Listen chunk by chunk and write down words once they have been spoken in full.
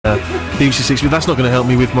BBC Six, but that's not going to help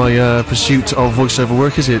me with my pursuit of voiceover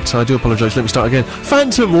work, is it? I do apologise. Let me start again.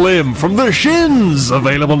 Phantom Limb from The Shins,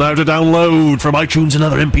 available now to download from iTunes and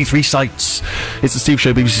other MP3 sites. It's the Steve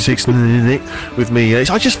Show, BBC Six, with me.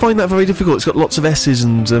 I just find that very difficult. It's got lots of S's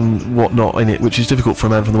and whatnot in it, which is difficult for a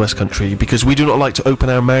man from the West Country, because we do not like to open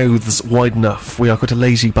our mouths wide enough. We are quite a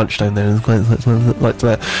lazy bunch down there, and like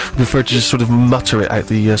that. We prefer to just sort of mutter it out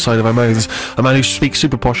the side of our mouths. A man who speaks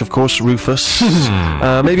super posh, of course, Rufus.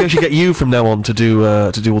 Maybe I should get you from now on to do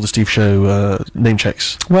all the Steve Show name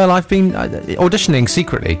checks. Well, I've been auditioning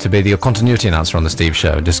secretly to be the continuity announcer on the Steve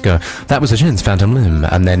Show. Just go, that was a Shins Phantom Limb,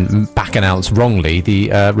 and then back announce wrongly the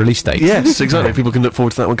release date. Yes, exactly. People can look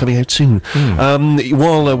forward to that one coming out soon.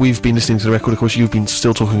 While we've been listening to the record, of course, you've been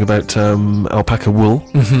still talking about alpaca wool.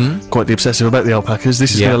 Quite the obsessive about the alpacas.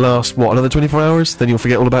 This is going to last, what, another 24 hours? Then you'll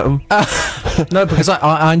forget all about them? No, because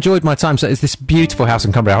I enjoyed my time. So it's this beautiful house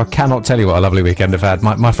in Cumbria. I cannot tell you what a lovely weekend I've had.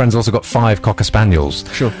 My friend's also got 5 Cocker Spaniels.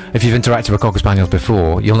 Sure. If you've interacted with Cocker Spaniels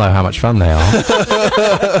before, you'll know how much fun they are.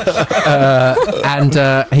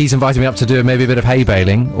 And he's invited me up to do maybe a bit of hay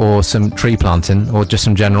baling or some tree planting or just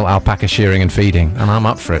some general alpaca shearing and feeding, and I'm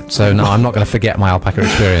up for it. So no, I'm not going to forget my alpaca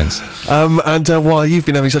experience. And while you've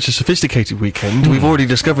been having such a sophisticated weekend, we've already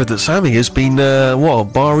discovered that Sammy has been,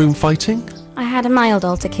 barroom fighting? I had a mild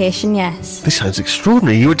altercation, yes. This sounds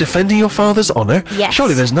extraordinary. You were defending your father's honour? Yes.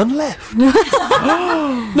 Surely there's none left.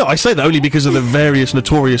 No, I say that only because of the various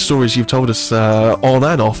notorious stories you've told us on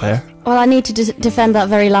and off air. Well, I need to defend that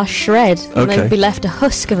very last shred. Okay. They'd be left a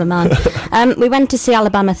husk of a man. We went to see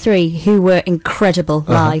Alabama 3, who were incredible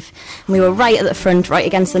live. And we were right at the front, right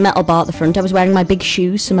against the metal bar at the front. I was wearing my big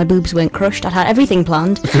shoes, so my boobs weren't crushed. I'd had everything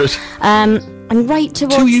planned. Good. And right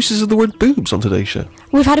towards... 2 uses of the word boobs on today's show.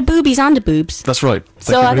 We've had a boobies and a boobs. That's right.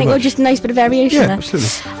 So I think we're just a nice bit of variation there.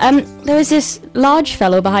 Absolutely. There was this large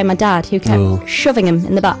fellow behind my dad who kept shoving him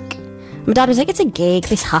in the back. My dad was like, it's a gig,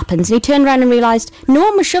 this happens. And he turned around and realised no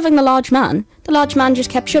one was shoving the large man. The large man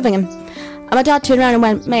just kept shoving him. And my dad turned around and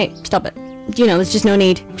went, mate, stop it. You know, there's just no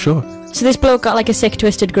need. Sure. So this bloke got like a sick,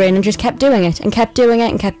 twisted grin and just kept doing it and kept doing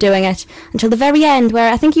it and kept doing it until the very end,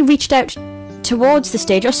 where I think he reached out towards the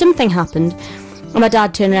stage or something happened. And my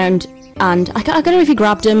dad turned around and I don't know if he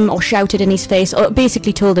grabbed him or shouted in his face or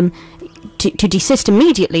basically told him to desist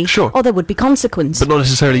immediately, sure, or there would be consequence. But not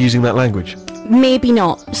necessarily using that language. Maybe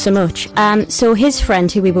not so much. So his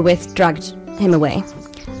friend who we were with dragged him away.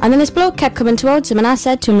 And then this bloke kept coming towards him, and I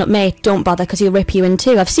said to him, look, mate, don't bother, because he'll rip you in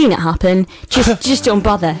two. I've seen it happen. Just don't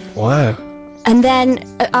bother. Wow. And then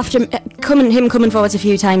after him coming forwards a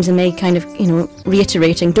few times and me kind of,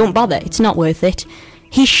 reiterating, don't bother, it's not worth it,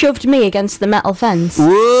 he shoved me against the metal fence.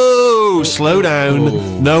 Whoa! Slow down.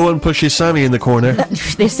 Whoa. No one pushes Sammy in the corner.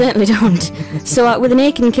 They certainly don't. So with an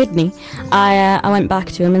aching kidney, I went back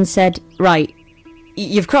to him and said, right,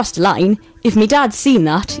 you've crossed a line. If me dad's seen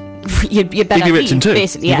that, you better you ripped him too.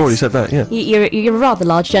 Basically, You've yes. already said that, yeah. You're a rather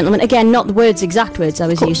large gentleman. Again, not the exact words I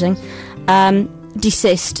was using.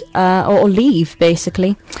 Desist or leave,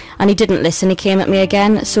 basically. And he didn't listen. He came at me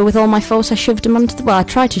again. So with all my force, I shoved him I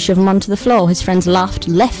tried to shove him onto the floor. His friends laughed,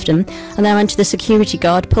 left him, and then I went to the security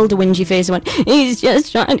guard, pulled a whingy face and went, he's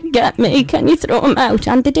just trying to get me, can you throw him out?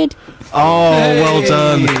 And they did. Oh, well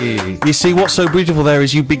done. You see, what's so beautiful there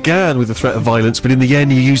is you began with the threat of violence, but in the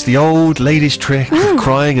end you used the old lady's trick of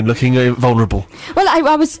crying and looking vulnerable. Well,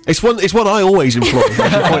 I was... It's one I always employ, I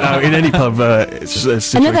should point out, in any pub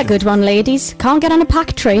situation. Another good one, ladies. Can't get on a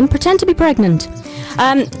packed train, pretend to be pregnant.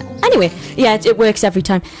 Anyway, yeah, it works every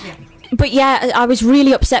time. But yeah, I was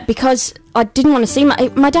really upset because I didn't want to see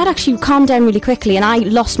my dad actually calmed down really quickly, and I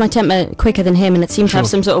lost my temper quicker than him, and it seemed to have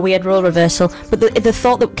some sort of weird role reversal. But the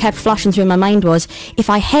thought that kept flashing through my mind was, if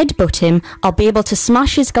I headbutt him, I'll be able to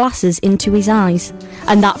smash his glasses into his eyes.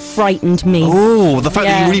 And that frightened me. Oh, the fact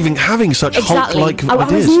that you were even having such Hulk-like ideas.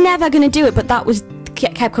 I was never going to do it, but that was...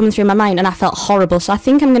 kept coming through my mind, and I felt horrible. So I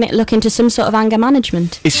think I'm going to look into some sort of anger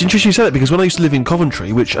management. It's interesting you say that, because when I used to live in Coventry,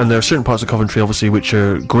 and there are certain parts of Coventry obviously which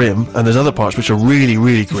are grim, and there's other parts which are really,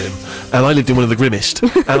 really grim, and I lived in one of the grimmest,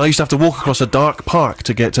 and I used to have to walk across a dark park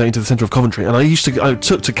to get into the centre of Coventry, and I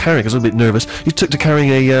took to carrying, because I was a bit nervous, to carrying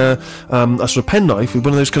a sort of penknife with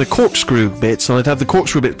one of those kind of corkscrew bits, and I'd have the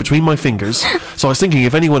corkscrew bit between my fingers, so I was thinking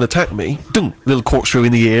if anyone attacked me, little corkscrew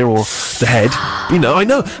in the ear or the head, I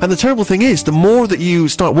know. And the terrible thing is, the more that you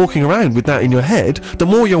start walking around with that in your head, the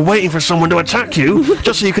more you're waiting for someone to attack you,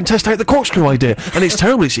 just so you can test out the corkscrew idea. And it's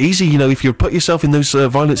terrible. It's easy, you know, if you put yourself in those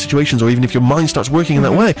violent situations, or even if your mind starts working in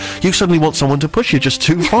that way, you suddenly want someone to push you just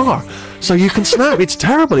too far, so you can snap. It's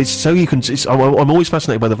terrible. It's so you can. I'm always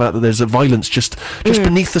fascinated by the fact that there's a violence just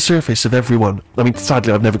beneath the surface of everyone. I mean,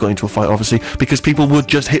 sadly, I've never got into a fight, obviously, because people would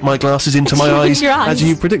just hit my glasses into my eyes, as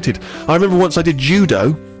you predicted. I remember once I did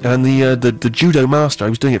judo, and the judo master, I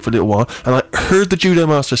was doing it for a little while, and I heard the judo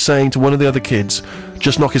master saying to one of the other kids,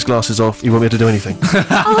 "Just knock his glasses off, you won't be able to do anything."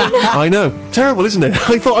 Oh, no. I know. Terrible, isn't it?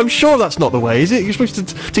 I thought, I'm sure that's not the way, is it? You're supposed to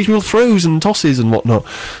teach people throws and tosses and whatnot.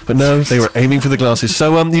 But no, they were aiming for the glasses.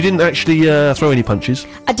 So you didn't actually throw any punches?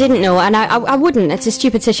 I didn't know, and I wouldn't. It's a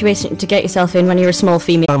stupid situation to get yourself in when you're a small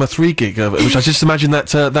female. I'm a 3 gig, which I just imagine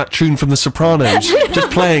that tune from The Sopranos just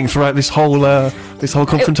playing throughout this whole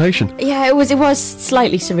confrontation. It was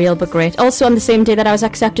slightly surreal, but great. Also on the same day that I was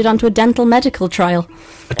accepted onto a dental medical trial.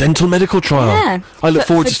 A dental medical trial? Yeah. I look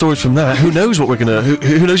forward to stories from that. Who knows what we're gonna?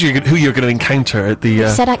 Who knows who you're gonna encounter at the?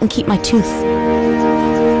 Said I can keep my tooth.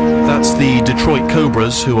 That's the Detroit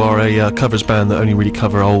Cobras, who are a covers band that only really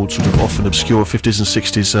cover old, sort of often obscure 50s and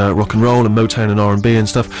 60s rock and roll and Motown and R&B and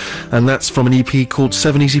stuff. And that's from an EP called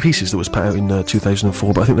 7 Easy Pieces that was put out in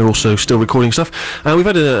 2004, but I think they're also still recording stuff. We've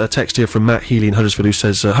had a text here from Matt Healy in Huddersfield who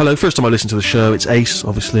says, "Hello, first time I listened to the show, it's Ace,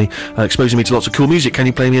 obviously, exposing me to lots of cool music. Can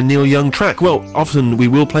you play me a Neil Young track?" Well, often we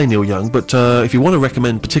will play Neil Young, but if you want to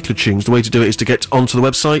recommend particular tunes, the way to do it is to get onto the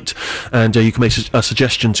website, and you can make a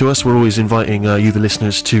suggestion to us. We're always inviting you, the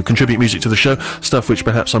listeners, to contribute music to the show, stuff which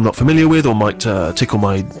perhaps I'm not familiar with or might tickle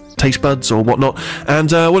my taste buds or whatnot.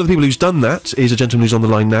 And one of the people who's done that is a gentleman who's on the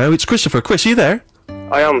line now. It's Christopher. Chris, are you there?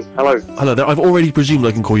 I am. Hello. Hello there. I've already presumed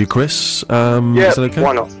I can call you Chris. Is that okay?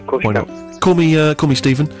 Why not? Of course why you not? can. Call me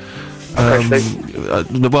Stephen. Okay,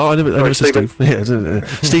 Steve. Well, I never said Stephen. Steve. Yeah,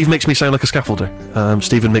 Steve makes me sound like a scaffolder.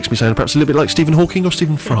 Stephen makes me sound perhaps a little bit like Stephen Hawking or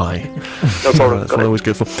Stephen Fry. No problem. That's what I always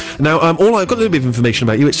go for. Now, I've got a little bit of information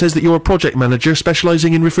about you. It says that you're a project manager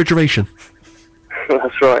specialising in refrigeration.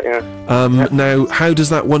 That's right, yeah. Now, how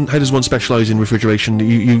does one specialise in refrigeration?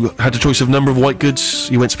 You had a choice of number of white goods.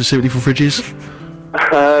 You went specifically for fridges.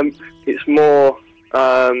 It's more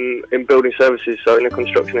in building services, so in the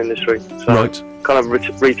construction industry. So Right. kind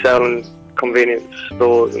of retail and convenience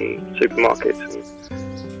stores and supermarkets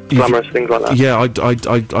and glamorous things like that. Yeah,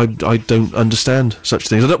 I don't understand such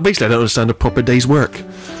things. Basically, I don't understand a proper day's work.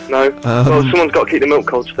 No. Well, someone's got to keep the milk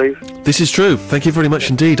cold, Steve. This is true. Thank you very much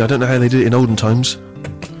indeed. I don't know how they did it in olden times.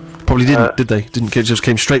 Probably didn't, did they? Didn't just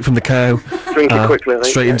came straight from the cow. Drink it quickly, I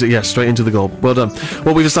think. Straight into the gob. Well done.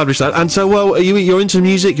 Well, we've established that. And so, well, you're into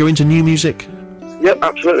music. You're into new music. Yep,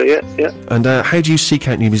 absolutely, yeah. And how do you seek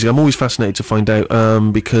out new music? I'm always fascinated to find out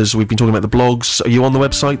because we've been talking about the blogs. Are you on the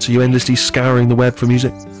websites? Are you endlessly scouring the web for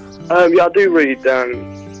music? Yeah, I do read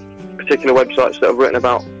particular websites that have written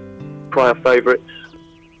about prior favourites.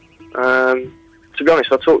 To be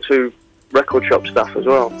honest, I talk to record shop staff as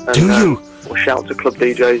well. And, do you? Or shout to club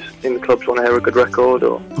DJs in the clubs when I hear a good record.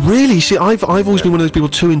 Or really? See, I've always been one of those people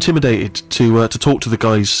too intimidated to talk to the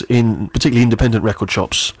guys in particularly independent record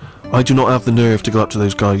shops. I do not have the nerve to go up to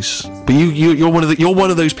those guys. But you're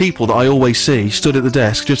one of those people that I always see stood at the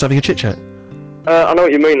desk just having a chit chat. I know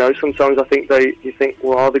what you mean though. Sometimes I think you think,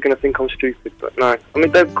 well, are they going to think I'm stupid? But no. I mean,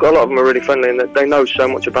 a lot of them are really friendly and they know so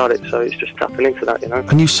much about it, so it's just tapping into that, you know.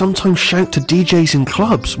 And you sometimes shout to DJs in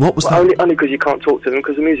clubs. What was that? Only because you can't talk to them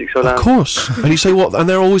because the music's so loud. Of course. And you say what? And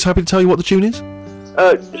they're always happy to tell you what the tune is?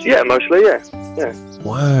 Yeah, mostly, yeah.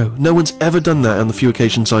 Wow. No one's ever done that on the few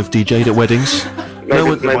occasions I've DJ'd at weddings.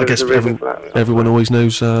 I guess everyone always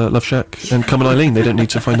knows Love Shack and Come and Eileen. They don't need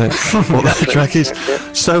to find out what that track is.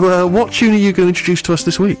 Yeah. So, what tune are you going to introduce to us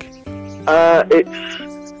this week?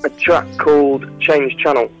 It's a track called Change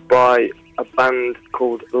Channel by a band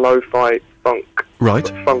called Lo-Fi Funk. Right.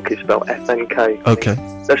 But funk is spelled FNK.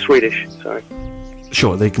 Okay. They're Swedish, so.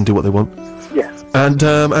 Sure, they can do what they want. Yeah. And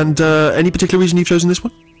any particular reason you've chosen this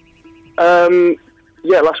one?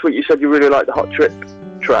 Yeah, last week you said you really liked the Hot Trip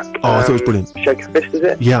track. Oh, I thought it was brilliant. Shake a Fist, is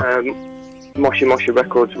it? Yeah. Moshi Moshi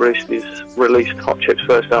Records released Hot Chip's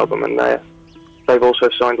first album, and they've also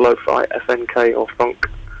signed Lo-Fi, FNK or Funk.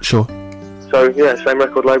 Sure. So yeah, same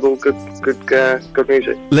record label, good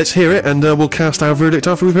music. Let's hear it, and we'll cast our verdict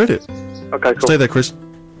after we've heard it. Okay, cool. Stay there, Chris.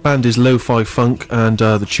 Band is Lo-Fi Funk, and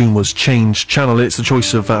the tune was Change Channel. It's the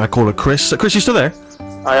choice of our caller, Chris. Chris, you still there?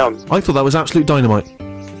 I am. I thought that was absolute dynamite.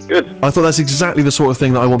 Good. I thought that's exactly the sort of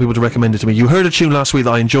thing that I want people to recommend it to me. You heard a tune last week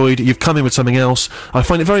that I enjoyed. You've come in with something else. I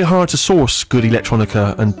find it very hard to source good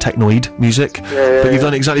electronica and technoid music, but you've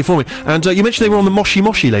done it exactly for me. And you mentioned they were on the Moshi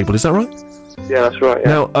Moshi label, is that right? Yeah, that's right.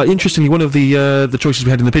 Yeah. Now, interestingly, one of the choices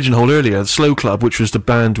we had in the Pigeonhole earlier, the Slow Club, which was the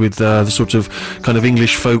band with the sort of kind of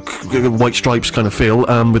English folk, White Stripes kind of feel,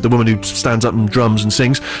 with the woman who stands up and drums and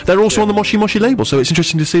sings. They're also on the Moshi Moshi label, so it's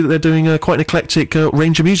interesting to see that they're doing quite an eclectic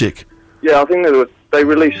range of music. Yeah, I think they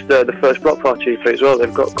released the first Block Party EP as well.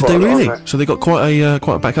 They've got quite Did they a lot really? on there. So they got quite a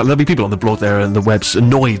back up. There'll be people on the blog there and the webs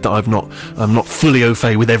annoyed that I'm not fully au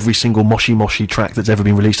fait with every single Moshi Moshi track that's ever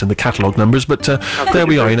been released and the catalogue numbers. But there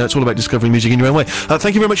we are. You know, it's all about discovering music in your own way.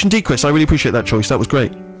 Thank you very much indeed, Chris. I really appreciate that choice. That was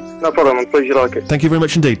great. No problem. I'm pleased you like it. Thank you very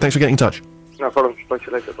much indeed. Thanks for getting in touch. No problem. Speak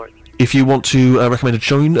to you later. Bye. If you want to recommend a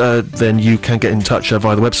tune, then you can get in touch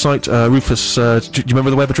via the website. Rufus, do you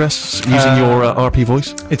remember the web address using your RP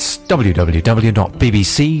voice? It's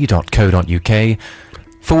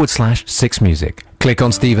www.bbc.co.uk/6music. Click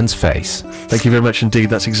on Stephen's face. Thank you very much indeed.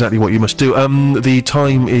 That's exactly what you must do. The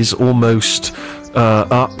time is almost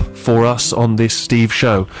up for us on this Steve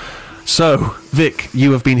show. So, Vic,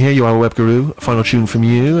 you have been here, you are a web guru. Final tune from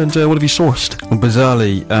you, and what have you sourced? Well,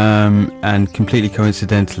 bizarrely, and completely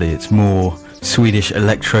coincidentally, it's more Swedish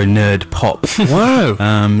electro nerd pop. Wow! What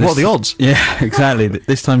are the odds? Yeah, exactly.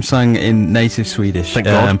 This time sung in native Swedish. Thank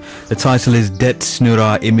God. The title is Det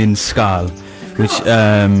snurrar I min skal, which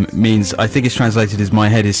means, I think it's translated as My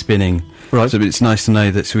Head is Spinning. Right. So it's nice to know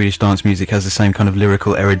that Swedish dance music has the same kind of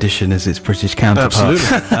lyrical erudition as its British counterpart.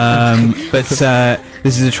 Absolutely. But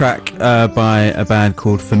this is a track by a band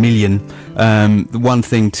called Familjen. The one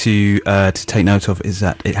thing to take note of is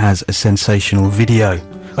that it has a sensational video,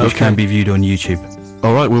 which can be viewed on YouTube.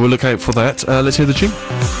 All right, we will look out for that. Let's hear the tune.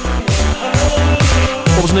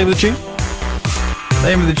 What was the name of the tune? The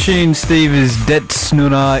name of the tune, Steve, is Det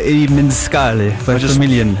snurrar I min skal by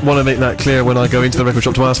Familjen. Want to make that clear when I go into the record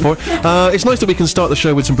shop to ask for it. It's nice that we can start the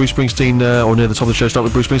show with some Bruce Springsteen, or near the top of the show, start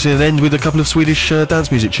with Bruce Springsteen and end with a couple of Swedish dance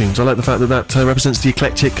music tunes. I like the fact that represents the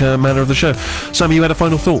eclectic manner of the show. Sammy, you had a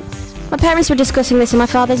final thought? My parents were discussing this in my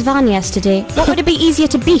father's van yesterday. What would it be easier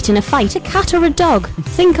to beat in a fight, a cat or a dog?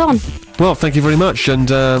 Think on. Well, thank you very much, and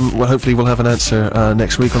hopefully we'll have an answer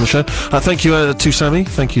next week on the show. Thank you to Sammy,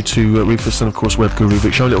 thank you to Rufus, and of course Web Guru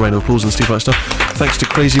Vic. Show a little round of applause and Steve like stuff. Thanks to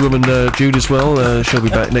Crazy Woman Jude as well. She'll be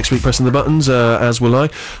back next week pressing the buttons, as will I.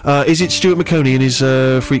 Is it Stuart McConey in his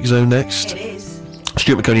Freak Zone next? It is.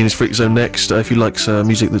 Stuart McConey in his Freak Zone next, if he likes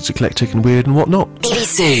music that's eclectic and weird and whatnot.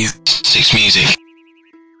 BBC 6 Music.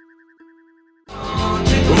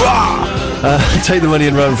 Take the Money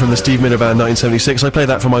and Run from the Steve Miller Band 1976. I played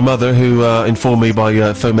that for my mother, who informed me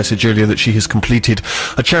by phone message earlier that she has completed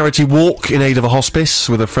a charity walk in aid of a hospice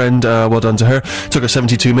with a friend. Well done to her. Took her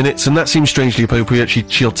 72 minutes, and that seems strangely appropriate.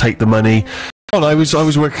 She'll take the money. I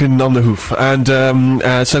was working on the hoof, and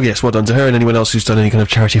so yes, well done to her and anyone else who's done any kind of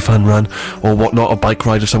charity fun run or whatnot, a bike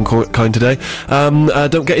ride of some kind today.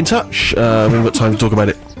 Don't get in touch. We haven't got time to talk about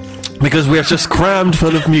it, because we are just crammed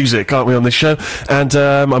full of music, aren't we, on this show? And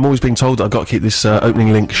I'm always being told that I've got to keep this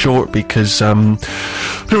opening link short, because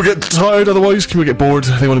people get tired otherwise, people get bored,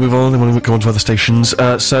 they want to move on, they want to go on to other stations.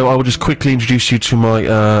 So I will just quickly introduce you to my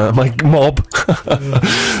my mob,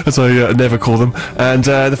 as I never call them. And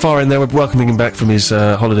the far end there, we're welcoming him back from his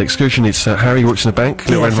holiday excursion. It's Harry, who works in a bank.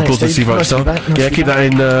 Little round of applause to Steve Wrightstone.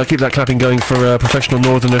 Yeah, keep that clapping going for professional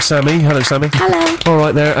northerner Sammy. Hello, Sammy. Hello. All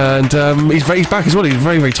right there, and he's back as well. He's a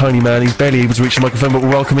very, very tiny man. He's barely able to reach the microphone, but we're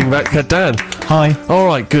welcoming back Dan. Hi. All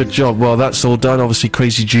right, good job. Well, that's all done. Obviously,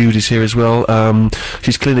 Crazy Jude is here as well.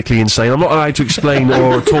 She's clinically insane. I'm not allowed to explain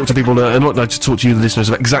or talk to people. I'm not allowed to talk to you, the listeners,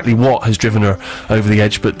 about exactly what has driven her over the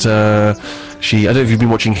edge, but I don't know if you've been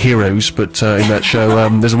watching Heroes, but in that show,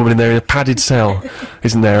 there's a woman in there in a padded cell,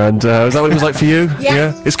 isn't there? And is that what it was like for you?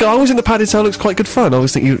 Yeah. I was in the padded cell. Looks quite good fun. I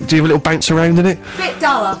always think do you have a little bounce around in it? Bit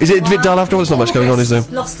dull after. Is it a bit dull afterwards? Not much going on, is there?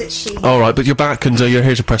 Lost its sheen. All right, but you're back and you're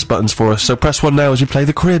here to press buttons for us. So press one now as you play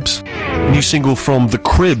The Cribs. New single from The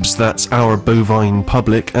Cribs, that's Our Bovine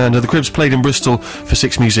Public. And The Cribs played in Bristol for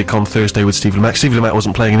 6 Music on Thursday with Stephen Lemack. Stephen Lemack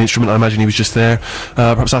wasn't playing an instrument. I imagine he was just there,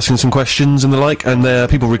 perhaps asking some questions and the like. And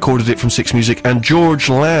people recorded it from 6 Music. And George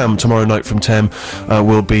Lamb, tomorrow night from 10,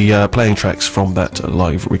 will be playing tracks from that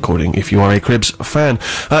live recording, if you are a Cribs fan.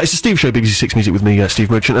 It's a Steve Show, BBC 6 Music with me,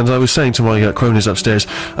 Steve Merchant. And I was saying to my cronies upstairs,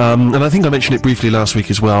 and I think I mentioned it briefly last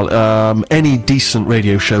week as well, any decent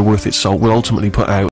radio show worth its salt will ultimately put out